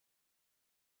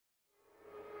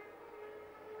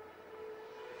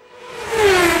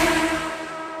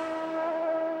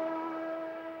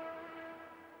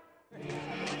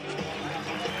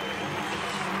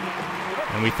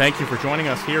Thank you for joining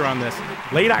us here on this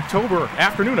late October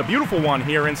afternoon, a beautiful one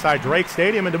here inside Drake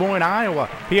Stadium in Des Moines, Iowa.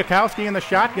 Piakowski in the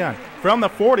shotgun. From the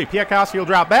 40, Piakowski will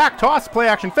drop back, toss, play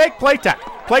action, fake, Platek.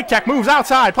 Platek moves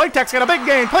outside. Platek's got a big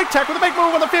gain. Platek with a big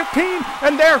move on the 15,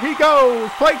 and there he goes.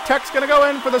 Platek's going to go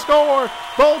in for the score.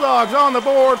 Bulldogs on the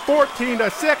board,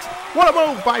 14-6. What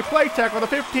a move by Platek on the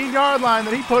 15-yard line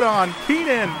that he put on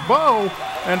Keenan Bo.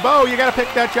 And Bo, you got to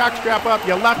pick that jockstrap up.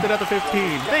 You left it at the 15.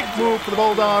 Big move for the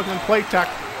Bulldogs and Platek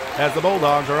as the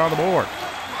Bulldogs are on the board.